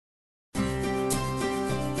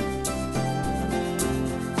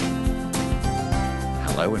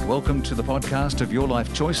Hello and welcome to the podcast of Your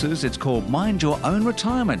Life Choices. It's called Mind Your Own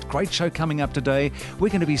Retirement. Great show coming up today. We're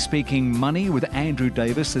going to be speaking money with Andrew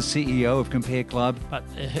Davis, the CEO of Compare Club. But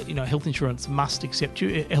health insurance must accept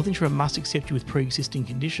you. Health insurance must accept you with pre-existing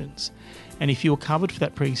conditions. And if you're covered for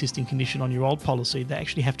that pre-existing condition on your old policy, they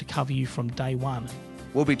actually have to cover you from day one.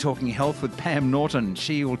 We'll be talking health with Pam Norton.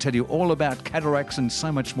 She will tell you all about cataracts and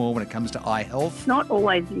so much more when it comes to eye health. Not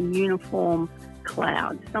always a uniform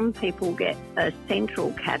cloud. Some people get a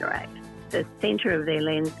central cataract. The centre of their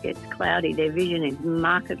lens gets cloudy. Their vision is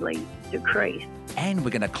markedly decreased. And we're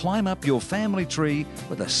going to climb up your family tree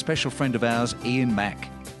with a special friend of ours, Ian Mack.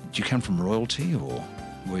 Do you come from royalty or...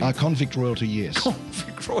 Convict royalty, yes.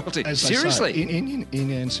 Convict royalty. As Seriously? Say,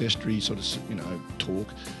 in ancestry sort of, talk,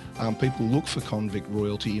 people look for convict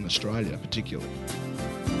royalty in Australia particularly.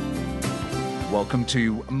 Welcome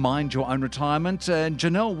to Mind Your Own Retirement.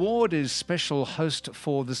 Janelle Ward is special host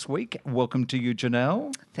for this week. Welcome to you,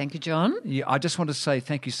 Janelle. Thank you, John. Yeah, I just want to say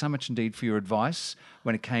thank you so much indeed for your advice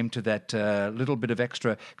when it came to that little bit of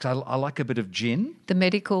extra, because I like a bit of gin. The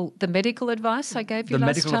medical advice I gave you last time. The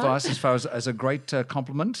medical advice as far as a great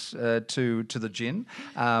compliment to the gin.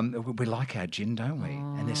 We like our gin, don't we?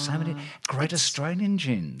 And there's so many great Australian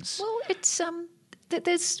gins. Well, it's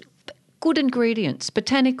there's good ingredients,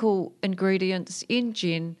 botanical ingredients in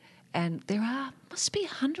gin, and must be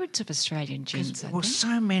hundreds of Australian gins. Well,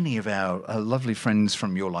 so many of our lovely friends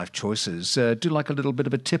from Your Life Choices do like a little bit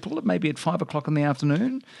of a tipple, maybe at 5 o'clock in the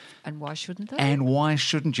afternoon. And why shouldn't they? And why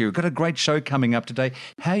shouldn't you? We've got a great show coming up today.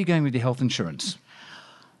 How are you going with your health insurance?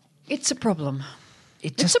 It's a problem.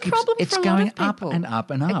 It's a problem for a lot of It's going up people. and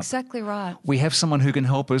up and up. Exactly right. We have someone who can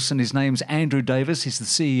help us, and his name's Andrew Davis. He's the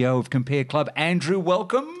CEO of Compare Club. Andrew,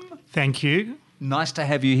 welcome. Thank you. Nice to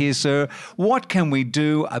have you here, sir. What can we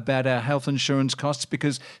do about our health insurance costs?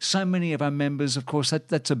 Because so many of our members, of course,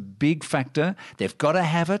 that's a big factor. They've got to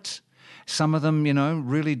have it. Some of them,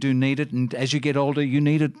 really do need it. And as you get older, you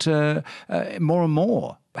need it more and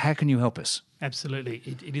more. How can you help us? Absolutely.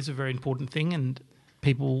 It is a very important thing, and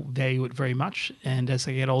people value it very much. And as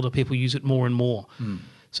they get older, people use it more and more.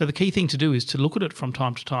 So the key thing to do is to look at it from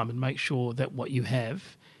time to time and make sure that what you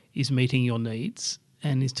have is meeting your needs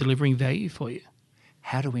and is delivering value for you.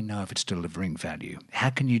 How do we know if it's delivering value? How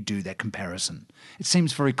can you do that comparison? It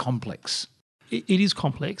seems very complex. It is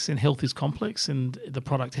complex, and health is complex, and the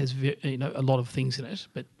product has a lot of things in it.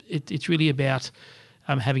 But it's really about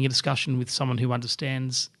having a discussion with someone who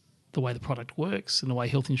understands the way the product works and the way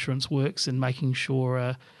health insurance works, and making sure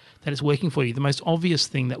that it's working for you. The most obvious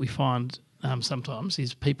thing that we find sometimes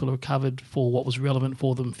is people are covered for what was relevant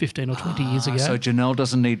for them 15 or 20 years ago. So Janelle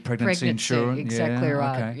doesn't need pregnancy insurance? Exactly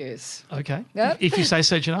right, okay. yes. Okay. Yep. If you say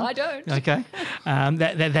so, Janelle. I don't. Okay.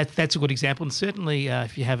 That's a good example. And certainly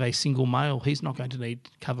if you have a single male, he's not going to need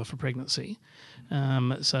cover for pregnancy.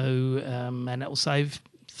 And that will save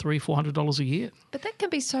 $300-400 a year. But that can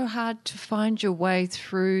be so hard to find your way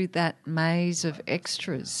through that maze of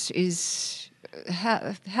extras.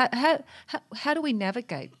 How do we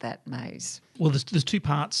navigate that maze? Well, there's two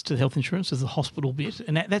parts to the health insurance. There's the hospital bit,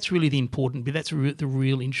 and that's really the important bit. That's the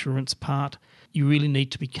real insurance part. You really need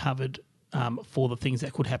to be covered for the things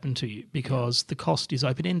that could happen to you, because the cost is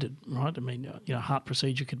open-ended, right? I mean, a heart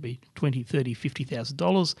procedure could be $20,000, $30,000,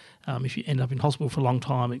 $50,000. If you end up in hospital for a long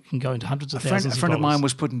time, it can go into hundreds of thousands of dollars. A friend of mine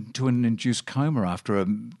was put into an induced coma after a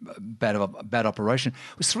bad operation.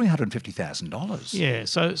 It was $350,000. Yeah,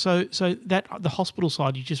 so that the hospital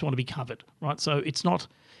side, you just want to be covered, right? So it's not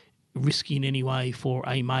risky in any way for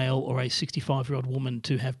a male or a 65-year-old woman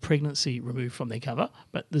to have pregnancy removed from their cover,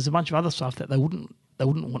 but there's a bunch of other stuff that they wouldn't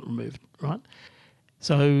want removed, right?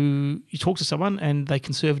 So you talk to someone and they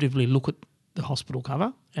conservatively look at the hospital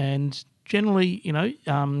cover, and generally,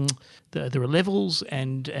 there are levels,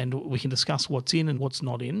 and we can discuss what's in and what's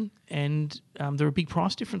not in, and there are big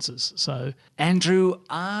price differences. So, Andrew,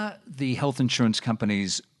 are the health insurance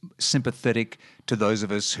companies sympathetic to those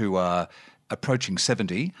of us who are approaching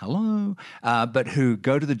 70, but who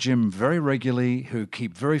go to the gym very regularly, who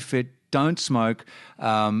keep very fit, don't smoke,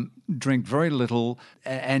 drink very little,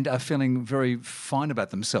 and are feeling very fine about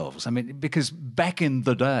themselves? I mean, because back in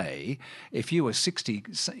the day, if you were 60,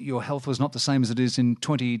 your health was not the same as it is in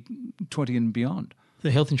 2020 and beyond.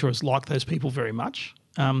 The health insurers like those people very much.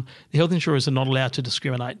 The health insurers are not allowed to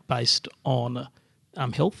discriminate based on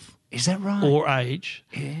health. Is that right? Or age.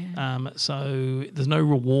 Yeah. So there's no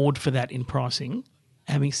reward for that in pricing.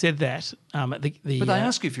 Having said that, but they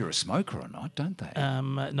ask you if you're a smoker or not, don't they?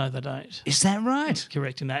 No, they don't. Is that right?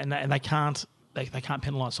 Correct, and they can't they can't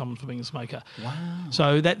penalise someone for being a smoker. Wow.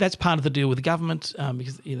 So that's part of the deal with the government,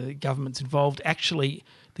 because the government's involved. Actually,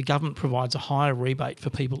 the government provides a higher rebate for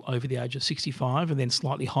people over the age of 65 and then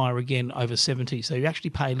slightly higher again over 70. So you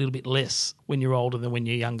actually pay a little bit less when you're older than when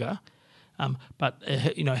you're younger. But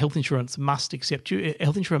health insurance must accept you.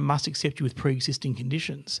 Health insurance must accept you with pre-existing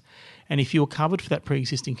conditions. And if you're covered for that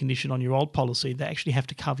pre-existing condition on your old policy, they actually have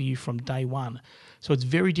to cover you from day one. So it's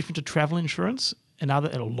very different to travel insurance and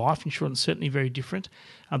life insurance, certainly very different.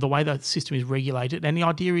 The way the system is regulated, and the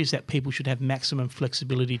idea is that people should have maximum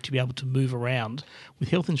flexibility to be able to move around with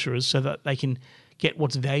health insurers so that they can get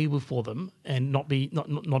what's valuable for them and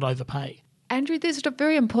not overpay. Andrew, there's a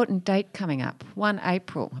very important date coming up, 1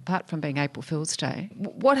 April, apart from being April Fool's Day.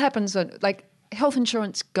 What happens, health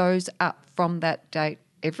insurance goes up from that date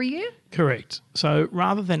every year? Correct. So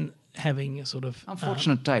rather than having a sort of...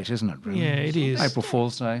 Unfortunate date, isn't it, really? Yeah, it is. April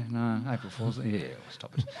Fool's Day. No, April Fool's Day. Yeah,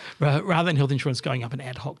 stop it. Rather than health insurance going up in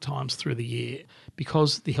ad hoc times through the year,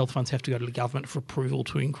 because the health funds have to go to the government for approval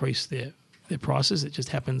to increase their prices, it just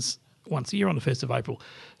happens once a year on the 1st of April.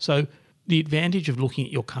 So the advantage of looking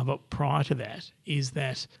at your cover prior to that is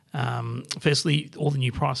that, firstly, all the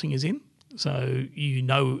new pricing is in. So you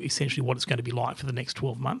know essentially what it's going to be like for the next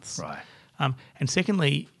 12 months. Right. And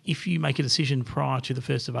secondly, if you make a decision prior to the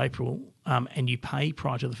 1st of April and you pay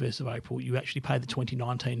prior to the 1st of April, you actually pay the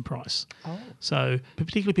 2019 price. Oh. So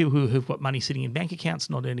particularly people who have got money sitting in bank accounts,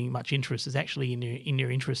 not earning much interest, is actually in your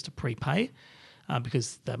interest to prepay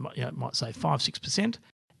because they might save 5-6%,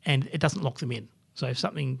 and it doesn't lock them in. So if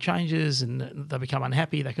something changes and they become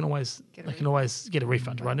unhappy, they can always get a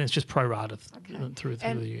refund, right? And it's just prorated through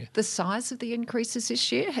the year. The size of the increases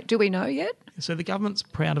this year, do we know yet? So the government's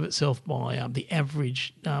proud of itself by the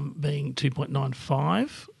average being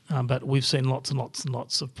 2.95, but we've seen lots and lots and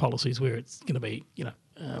lots of policies where it's going to be,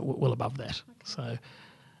 well above that. So,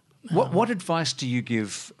 what advice do you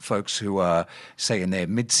give folks who are, say, in their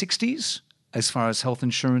mid-60s? As far as health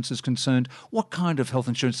insurance is concerned, what kind of health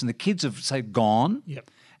insurance? And the kids have, say, gone,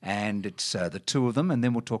 yep. And it's the two of them, and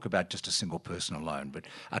then we'll talk about just a single person alone, but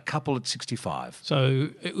a couple at 65. So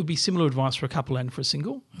it would be similar advice for a couple and for a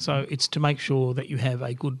single. So it's to make sure that you have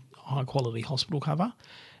a good, high-quality hospital cover,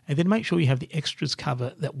 and then make sure you have the extras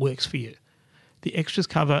cover that works for you. The extras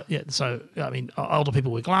cover, older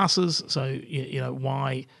people wear glasses, so,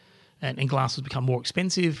 why... And glasses become more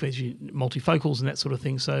expensive as you multifocals and that sort of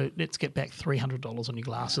thing. So let's get back $300 on your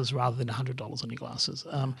glasses rather than $100 on your glasses.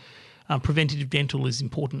 Preventative dental is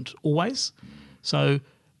important always. So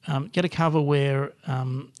get a cover where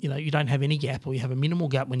you don't have any gap, or you have a minimal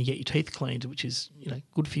gap when you get your teeth cleaned, which is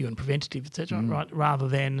good for you and preventative, etc. Right? Rather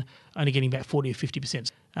than only getting back 40 or 50%.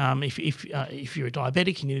 If you're a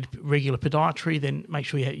diabetic and you need regular podiatry, then make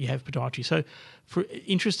sure you have podiatry. So,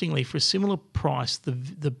 interestingly, for a similar price,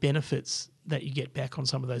 the benefits that you get back on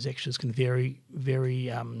some of those extras can vary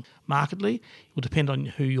very markedly. It will depend on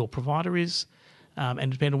who your provider is,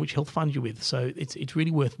 and depend on which health fund you're with. So it's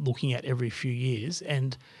really worth looking at every few years,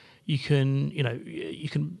 and you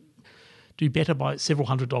can do better by several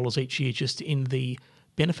 $100s each year just in the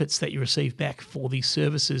benefits that you receive back for these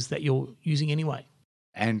services that you're using anyway.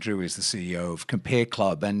 Andrew is the CEO of Compare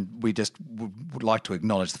Club, and we just would like to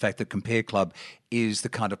acknowledge the fact that Compare Club is the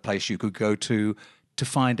kind of place you could go to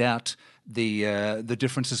find out the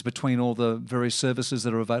differences between all the various services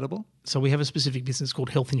that are available. So we have a specific business called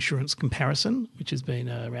Health Insurance Comparison, which has been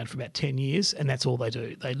around for about 10 years, and that's all they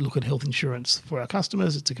do. They look at health insurance for our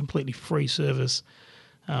customers. It's a completely free service.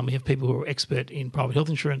 We have people who are expert in private health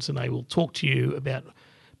insurance, and they will talk to you about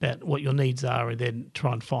what your needs are, and then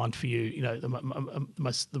try and find for you, the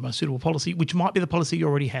most suitable policy, which might be the policy you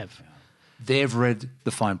already have. They've read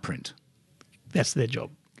the fine print. That's their job.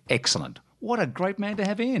 Excellent. What a great man to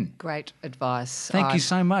have in. Great advice. Thank you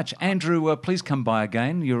so much. Andrew, please come by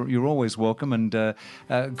again. You're always welcome, and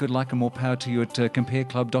good luck and more power to you at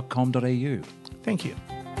compareclub.com.au. Thank you.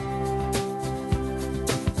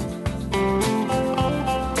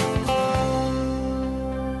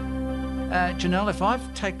 Janelle, if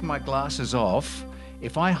I've taken my glasses off,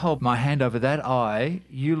 if I hold my hand over that eye,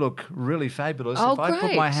 you look really fabulous. Oh, if I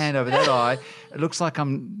put my hand over that eye, it looks like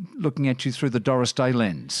I'm looking at you through the Doris Day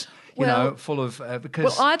lens. Full of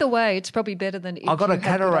because. Well, either way, it's probably better than if I've got you a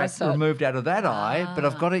cataract had removed out of that eye, but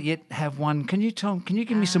I've got to yet have one. Can you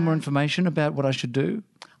give me some more information about what I should do?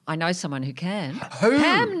 I know someone who can. Who?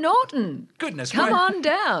 Pam Norton. Goodness, come on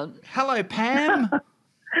down. Hello, Pam.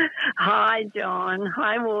 Hi, John.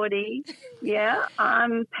 Hi, Wardy. Yeah,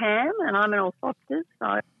 I'm Pam, and I'm an orthoptist.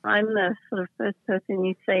 So I'm the sort of first person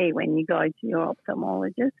you see when you go to your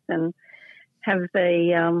ophthalmologist and have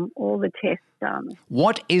all the tests done.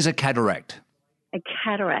 What is a cataract? a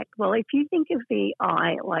cataract. Well, if you think of the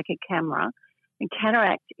eye like a camera, a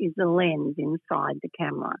cataract is the lens inside the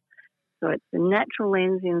camera. So it's the natural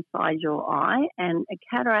lens inside your eye, and a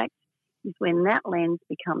cataract is when that lens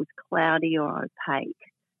becomes cloudy or opaque.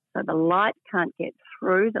 So the light can't get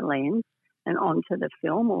through the lens and onto the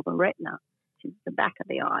film or the retina, which is the back of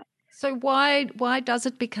the eye. So why does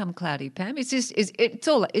it become cloudy, Pam? Is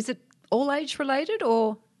it all age related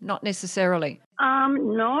or not necessarily?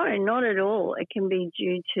 No, not at all. It can be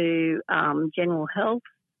due to general health,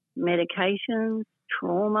 medications,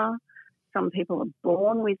 trauma. Some people are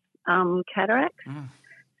born with cataracts.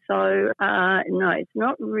 So, no, it's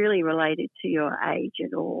not really related to your age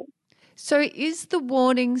at all. So is the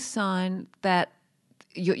warning sign that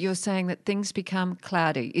you're saying that things become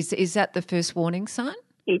cloudy, is that the first warning sign?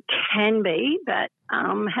 It can be, but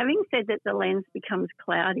having said that the lens becomes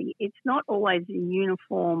cloudy, it's not always a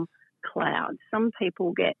uniform cloud. Some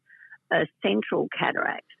people get a central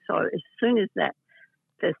cataract. So as soon as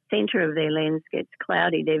the centre of their lens gets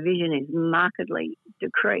cloudy, their vision is markedly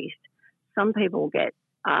decreased. Some people get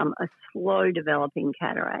a slow developing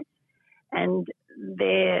cataract, and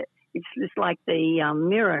it's just like the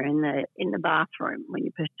mirror in the bathroom. When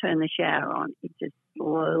you turn the shower on, it just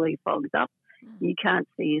slowly fogs up. You can't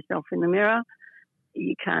see yourself in the mirror.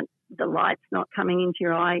 The light's not coming into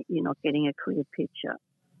your eye. You're not getting a clear picture.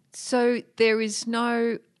 So there is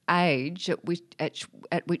no age at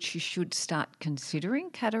which you should start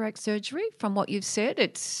considering cataract surgery. From what you've said,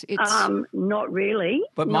 it's not really.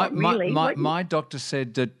 But not really. my doctor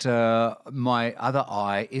said that my other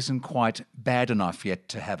eye isn't quite bad enough yet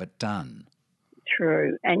to have it done.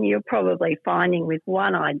 True, and you're probably finding with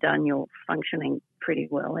one eye done, you're functioning pretty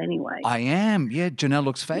well anyway. I am. Yeah, Janelle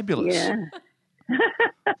looks fabulous. Yeah.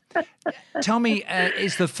 Tell me,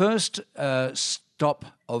 is the first stop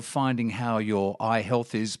of finding how your eye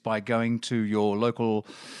health is by going to your local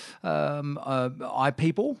eye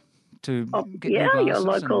people to get new glasses? Your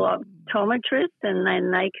local optometrist, and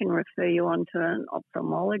then they can refer you on to an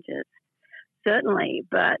ophthalmologist, certainly.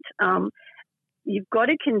 But you've got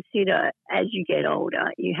to consider as you get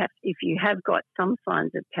older, if you have got some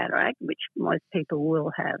signs of cataract, which most people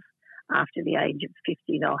will have after the age of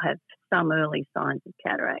 50, they'll have some early signs of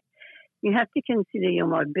cataract. You have to consider your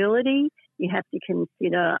mobility. You have to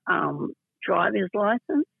consider driver's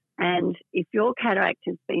license. And if your cataract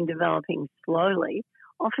has been developing slowly,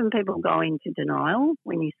 often people go into denial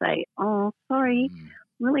when you say, oh, sorry,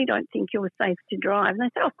 really don't think you're safe to drive. And they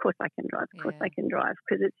say, oh, of course I can drive. Of course I can drive,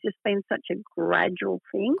 because it's just been such a gradual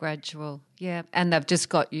thing. Gradual, yeah. And they've just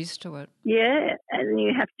got used to it. Yeah, and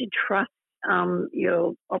you have to trust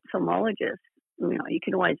your ophthalmologist. You know, you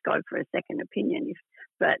can always go for a second opinion,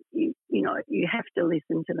 but you have to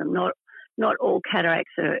listen to them. Not all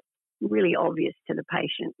cataracts are really obvious to the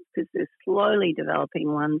patient, because the slowly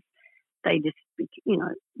developing ones, they just,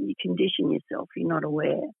 you condition yourself. You're not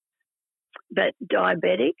aware. But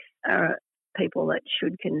diabetics are people that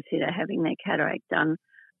should consider having their cataract done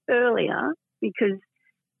earlier, because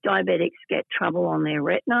diabetics get trouble on their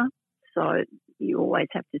retina. So you always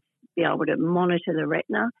have to be able to monitor the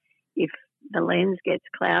retina. If the lens gets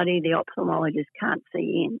cloudy, the ophthalmologist can't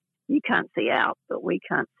see in. You can't see out, but we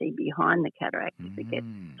can't see behind the cataract if it gets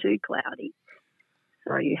too cloudy.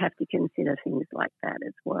 So you have to consider things like that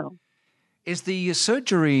as well. Is the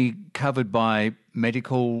surgery covered by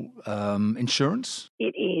medical insurance?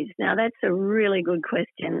 It is. Now, that's a really good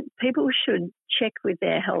question. People should check with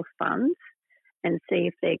their health funds and see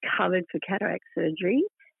if they're covered for cataract surgery.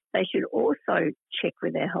 They should also check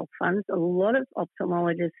with their health funds. A lot of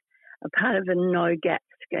ophthalmologists are part of a no-gap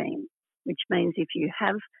scheme, which means if you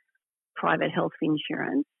have private health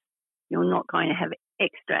insurance, you're not going to have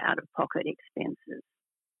extra out-of-pocket expenses.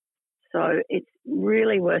 So it's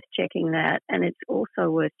really worth checking that, and it's also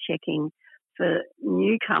worth checking for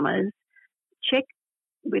newcomers. Check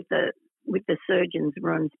with the surgeons'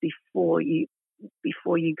 rooms before you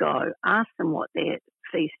go. Ask them what their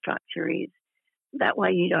fee structure is. That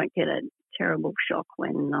way, you don't get a terrible shock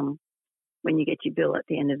when you get your bill at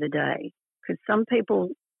the end of the day. Because some people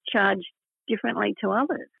charge differently to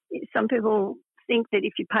others. Some people think that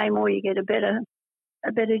if you pay more, you get a better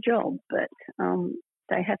job, but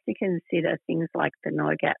they have to consider things like the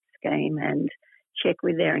no-gap scheme and check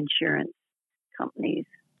with their insurance companies.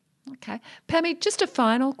 Okay. Pammy, just a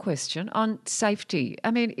final question on safety.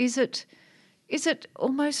 I mean, is it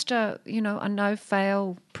almost a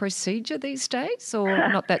no-fail procedure these days, or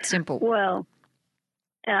not that simple? Well,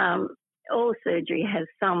 all surgery has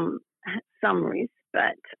some risk,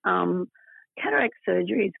 but cataract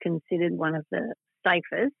surgery is considered one of the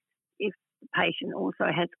safest. If the patient also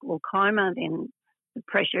has glaucoma, then the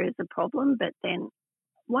pressure is a problem, but then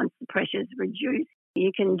once the pressure is reduced,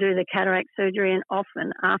 you can do the cataract surgery, and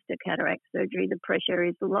often after cataract surgery, the pressure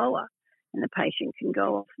is lower and the patient can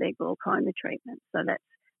go off their glaucoma treatment. So that's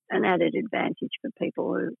an added advantage for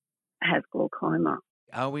people who have glaucoma.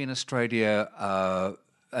 Are we in Australia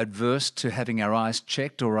adverse to having our eyes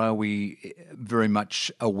checked, or are we very much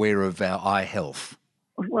aware of our eye health?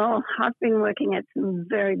 Well, I've been working at some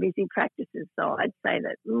very busy practices, so I'd say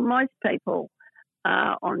that most people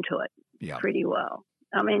are onto it pretty well.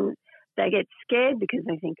 I mean, they get scared because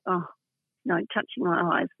they think, oh, no, touching my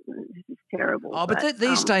eyes, this is terrible. Oh, but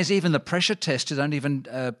these days, even the pressure tester don't even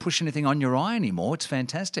push anything on your eye anymore. It's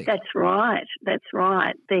fantastic. That's right.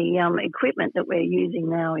 The equipment that we're using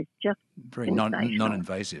now is just very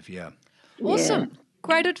non-invasive, yeah. Awesome. Yeah.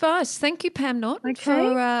 Great advice. Thank you, Pam Norton,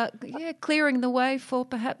 for clearing the way for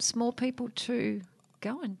perhaps more people to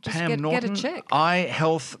go and just get a check. Eye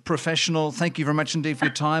health professional, thank you very much indeed for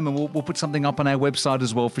your time, and we'll put something up on our website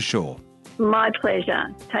as well for sure. My pleasure.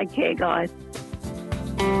 Take care, guys.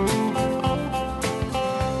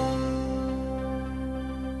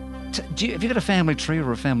 Have you got a family tree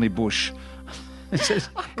or a family bush? Is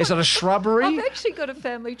it a shrubbery? I've actually got a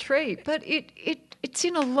family tree, but it's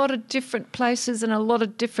in a lot of different places and a lot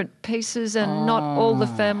of different pieces, and not all the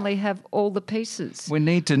family have all the pieces. We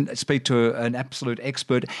need to speak to an absolute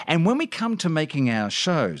expert. And when we come to making our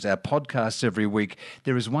shows, our podcasts every week,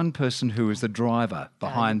 there is one person who is the driver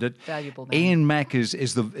behind it. Valuable man. Ian Mack is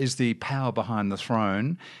the power behind the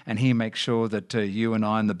throne, and he makes sure that you and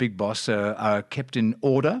I and the big boss are kept in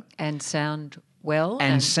order. And sound well.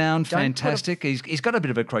 And sound fantastic. He's got a bit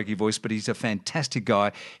of a croaky voice, but he's a fantastic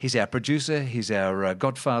guy. He's our producer. He's our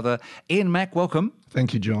godfather. Ian Mack, welcome.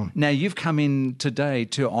 Thank you, John. Now, you've come in today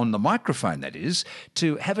on the microphone, that is,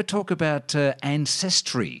 to have a talk about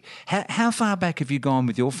ancestry. How far back have you gone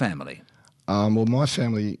with your family? Well, my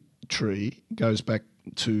family tree goes back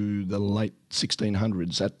to the late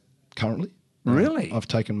 1600s currently. Really? I've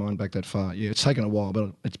taken mine back that far. Yeah, it's taken a while,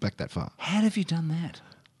 but it's back that far. How have you done that?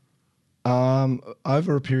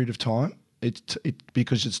 Over a period of time,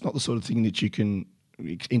 because it's not the sort of thing that you can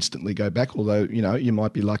instantly go back, although, you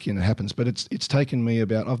might be lucky and it happens. But it's taken me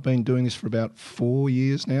I've been doing this for about 4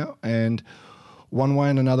 years now, and one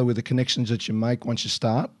way and another with the connections that you make once you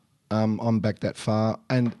start, I'm back that far.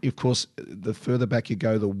 And, of course, the further back you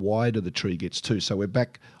go, the wider the tree gets too. So we're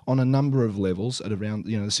back on a number of levels at around,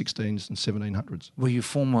 the 16s and 1700s. Were you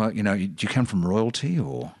former, do you come from royalty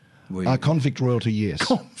or... Convict royalty, yes.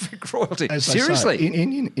 Convict royalty. As Seriously? Say,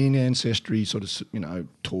 in ancestry sort of,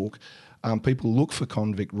 talk, people look for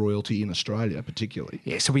convict royalty in Australia particularly.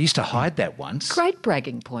 Yeah, so we used to hide that once. Great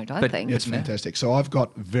bragging point, I think. It's fantastic. So I've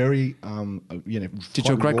got very, Did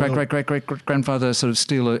your great-great-great-great-grandfather sort of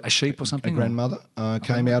steal a sheep or something? A grandmother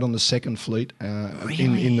came out on the Second Fleet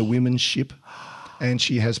in the women's ship. And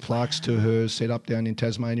she has plaques to her set up down in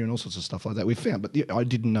Tasmania and all sorts of stuff like that we found. But I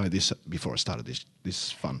didn't know this before I started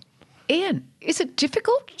this fun. Ian, is it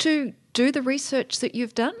difficult to do the research that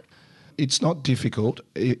you've done? It's not difficult.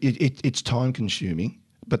 It's time consuming,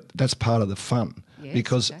 but that's part of the fun. Yes,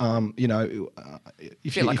 because,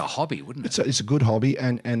 It'd feel like a hobby, wouldn't it? It's a good hobby,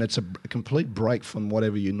 and it's a complete break from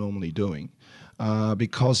whatever you're normally doing.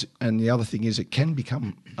 Because, and the other thing is, it can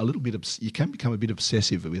become you can become a bit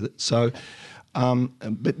obsessive with it. So,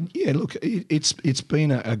 but yeah, look, it's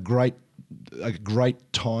been a great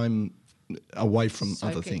time away from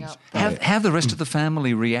other things. Have the rest of the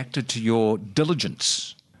family reacted to your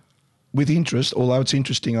diligence? With interest, although it's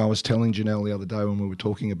interesting. I was telling Janelle the other day when we were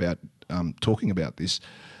talking about this,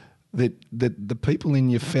 that the people in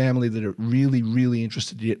your family that are really, really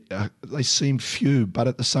interested, they seem few, but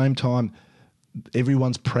at the same time,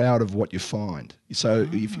 everyone's proud of what you find. So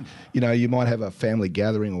if you might have a family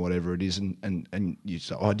gathering or whatever it is, and you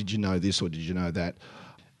say, oh, did you know this or did you know that?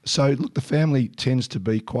 So look, the family tends to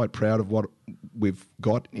be quite proud of what we've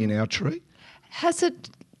got in our tree. Has it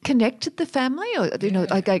connected the family, or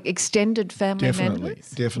like extended family members?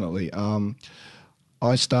 Definitely.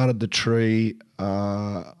 I started the tree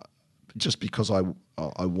just because I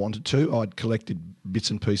wanted to. I'd collected bits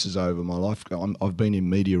and pieces over my life. I've been in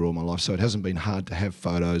media all my life, so it hasn't been hard to have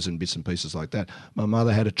photos and bits and pieces like that. My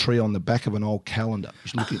mother had a tree on the back of an old calendar.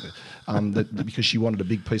 She's looking at it, because she wanted a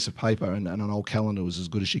big piece of paper, and an old calendar was as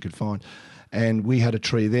good as she could find. And we had a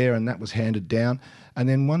tree there, and that was handed down. And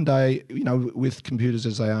then one day, with computers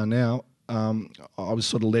as they are now, I was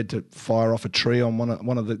sort of led to fire off a tree on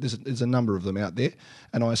one of the. There's a number of them out there,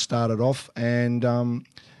 and I started off, and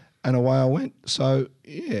away I went. So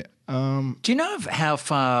yeah. Do you know how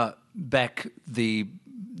far back the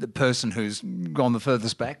the person who's gone the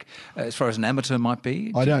furthest back, as far as an amateur might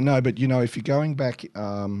be? I don't know, but if you're going back,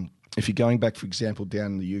 for example,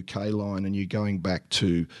 down the UK line, and you're going back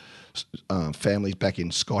to families back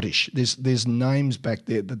in Scottish, there's names back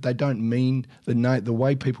there that they don't mean the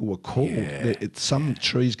way people were called. Yeah. Some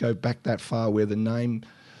trees go back that far where the name,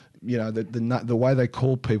 the way they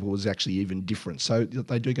call people was actually even different. So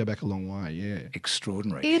they do go back a long way. Yeah,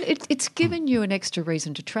 Extraordinary. Ian, it's given you an extra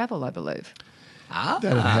reason to travel, I believe. that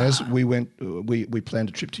it has. We planned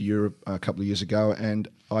a trip to Europe a couple of years ago, and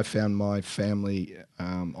I found my family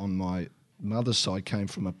on my mother's side came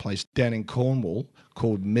from a place down in Cornwall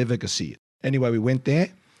called Mevagissey. Anyway, we went there.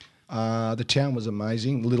 The town was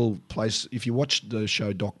amazing. Little place. If you watched the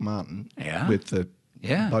show Doc Martin, Yeah. with the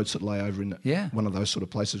Yeah. boats that lay over in Yeah. one of those sort of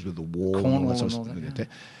places with the wall Cornwall and all that sort and of all stuff. that,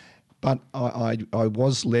 But I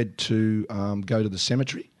was led to go to the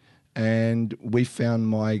cemetery, and we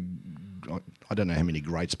found I don't know how many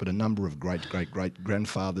greats, but a number of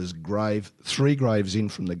great-great-great-grandfathers' grave, 3 graves in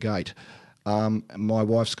from the gate. My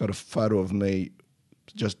wife's got a photo of me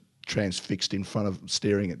just transfixed in front of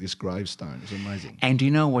staring at this gravestone. It's amazing. And do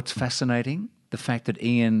you know what's fascinating? The fact that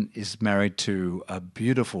Ian is married to a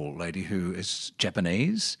beautiful lady who is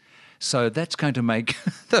Japanese. So that's going to make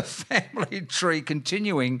the family tree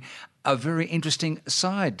continuing a very interesting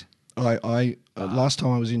side. Last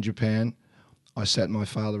time I was in Japan, I sat my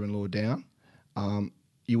father-in-law down.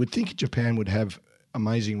 You would think Japan would have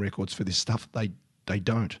amazing records for this stuff. They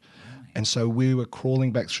don't. And so we were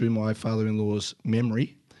crawling back through my father-in-law's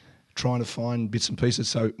memory, trying to find bits and pieces.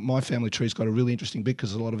 So my family tree's got a really interesting bit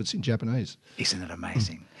because a lot of it's in Japanese. Isn't it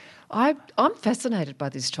amazing? I'm fascinated by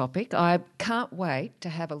this topic. I can't wait to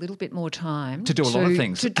have a little bit more time To do a lot of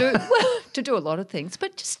things. To do a lot of things,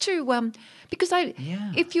 but just to because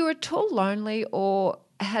if you're at all lonely or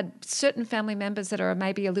had certain family members that are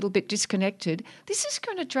maybe a little bit disconnected, this is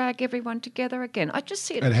going to drag everyone together again. I just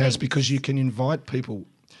see it. It has, because you can invite people.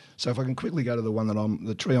 So if I can quickly go to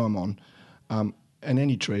the tree I'm on, and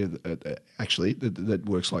any tree actually that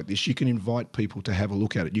works like this, you can invite people to have a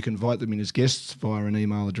look at it. You can invite them in as guests via an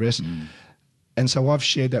email address. And so I've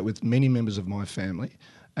shared that with many members of my family,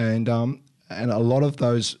 and a lot of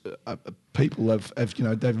those people have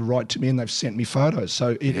they've write to me and they've sent me photos.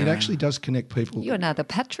 So it actually does connect people. You're now the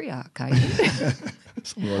patriarch, are you?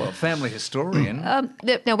 Well, family historian.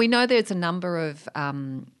 Now, we know there's a number of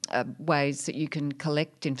ways that you can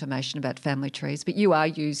collect information about family trees, but you are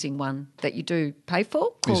using one that you do pay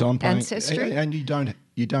for Yes, I'm called paying, Ancestry. and you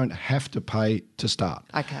don't have to pay to start.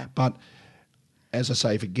 Okay. But as I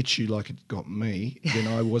say, if it gets you like it got me, then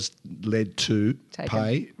I was led to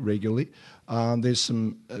pay regularly. There's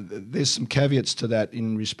some caveats to that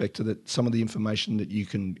in respect to that. Some of the information that you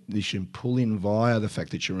can pull in via the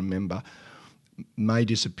fact that you're a member may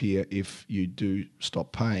disappear if you do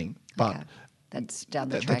stop paying. But Okay. That's down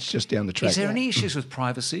the track. that's just down the track. Is there any issues with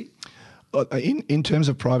privacy? In terms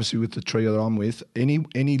of privacy with the tree that I'm with,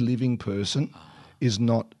 any living person is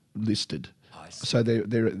not listed. So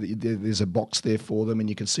there's a box there for them, and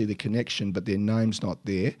you can see the connection, but their name's not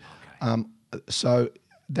there. Okay. So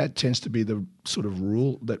that tends to be the sort of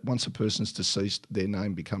rule, that once a person's deceased, their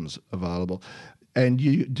name becomes available. And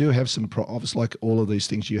you do have some, obviously, like all of these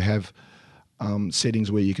things, you have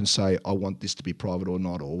settings where you can say, I want this to be private or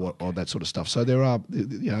not, or that sort of stuff. So there are,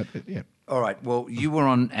 yeah. All right. Well, you were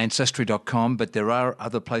on Ancestry.com, but there are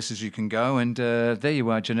other places you can go, and there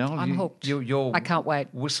you are, Janelle. I'm hooked. Your I can't wait.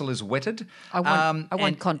 Whistle is wetted. I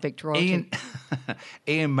want convict royalty.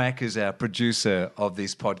 Ian Mack is our producer of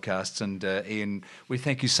these podcasts, and Ian, we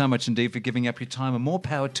thank you so much indeed for giving up your time, and more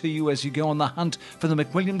power to you as you go on the hunt for the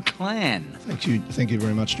McWilliam clan. Thank you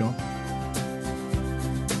very much, John.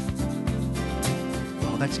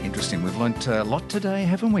 That's interesting. We've learnt a lot today,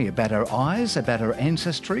 haven't we? About our eyes, about our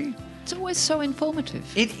ancestry. It's always so informative.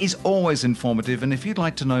 It is always informative, and if you'd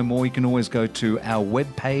like to know more, you can always go to our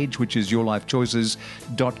webpage, which is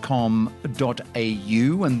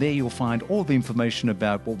yourlifechoices.com.au, and there you'll find all the information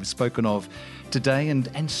about what we've spoken of today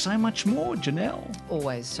and so much more, Janelle.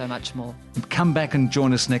 Always so much more. Come back and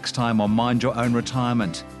join us next time on Mind Your Own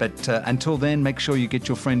Retirement. But until then, make sure you get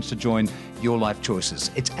your friends to join Your Life Choices.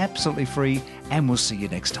 It's absolutely free, and we'll see you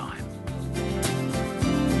next time.